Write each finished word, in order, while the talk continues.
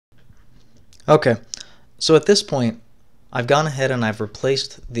Okay, so at this point, I've gone ahead and I've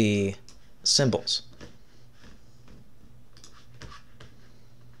replaced the symbols.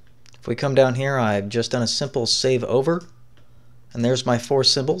 If we come down here, I've just done a simple save over, and there's my 4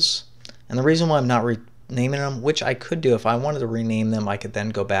 symbols. And the reason why I'm not renaming them, which I could do if I wanted to rename them, I could then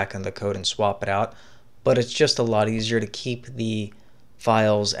go back in the code and swap it out, but it's just a lot easier to keep the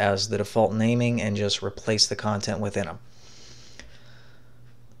files as the default naming and just replace the content within them.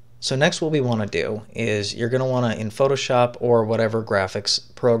 So next what we want to do is you're going to want to, in Photoshop or whatever graphics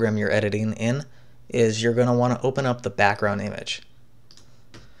program you're editing in, is you're going to want to open up the background image.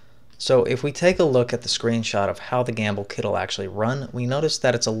 So if we take a look at the screenshot of how the GambleKit will actually run, we notice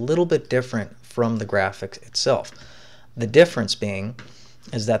that it's a little bit different from the graphic itself. The difference being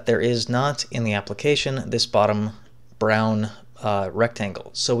is that there is not in the application this bottom brown rectangle.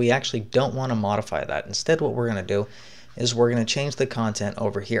 So we actually don't want to modify that. Instead, what we're going to do is we're going to change the content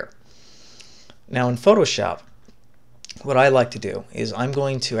over here. Now in Photoshop, what I like to do is I'm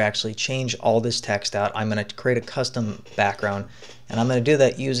going to actually change all this text out. I'm going to create a custom background, and I'm going to do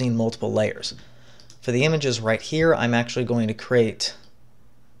that using multiple layers. For the images right here, I'm actually going to create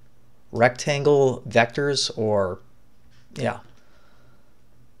rectangle vectors, or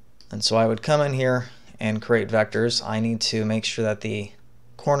and so I would come in here and create vectors. I need to make sure that the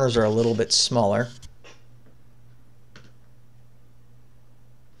corners are a little bit smaller.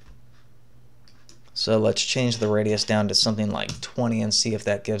 So let's change the radius down to something like 20 and see if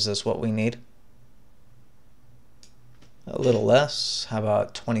that gives us what we need. A little less. How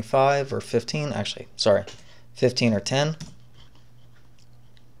about 25 or 15? Actually, sorry, 15 or 10.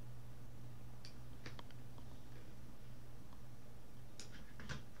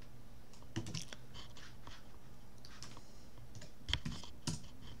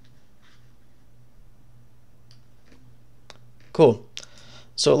 Cool.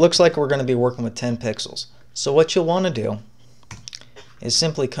 So it looks like we're going to be working with 10 pixels. So what you'll want to do is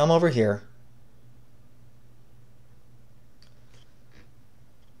simply come over here,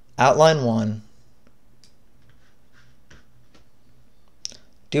 outline 1,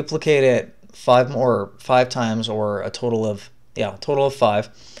 duplicate it 5 times, or a total of 5,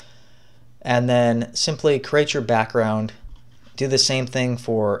 and then simply create your background. Do the same thing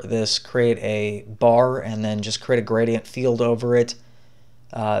for this, create a bar and then just create a gradient field over it.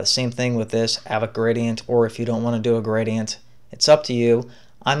 Same thing with this, have a gradient, or if you don't want to do a gradient, it's up to you.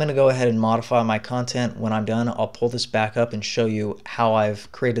 I'm going to go ahead and modify my content. When I'm done, I'll pull this back up and show you how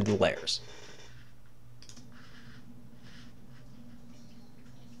I've created the layers.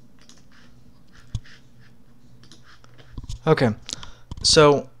 Okay,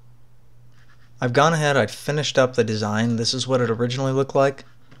 so I've gone ahead, I've finished up the design. This is what it originally looked like.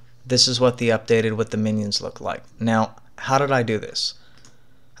 This is what the updated with the minions look like. Now, how did I do this?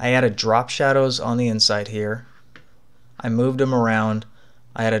 I added drop shadows on the inside here. I moved them around.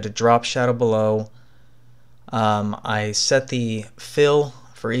 I added a drop shadow below. I set the fill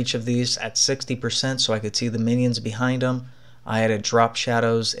for each of these at 60% so I could see the minions behind them. I added drop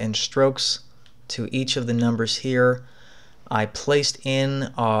shadows and strokes to each of the numbers here. I placed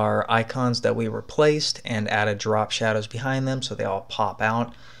in our icons that we replaced and added drop shadows behind them so they all pop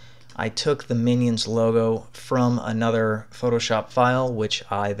out. I took the minions logo from another Photoshop file, which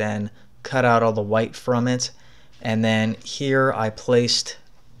I then cut out all the white from it, and then here I placed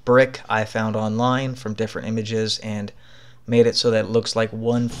brick I found online from different images and made it so that it looks like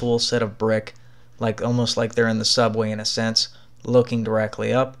one full set of brick, like almost like they're in the subway in a sense, looking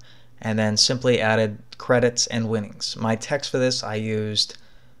directly up, and then simply added credits and winnings. My text for this I used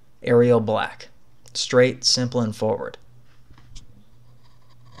Arial Black, straight, simple, and forward.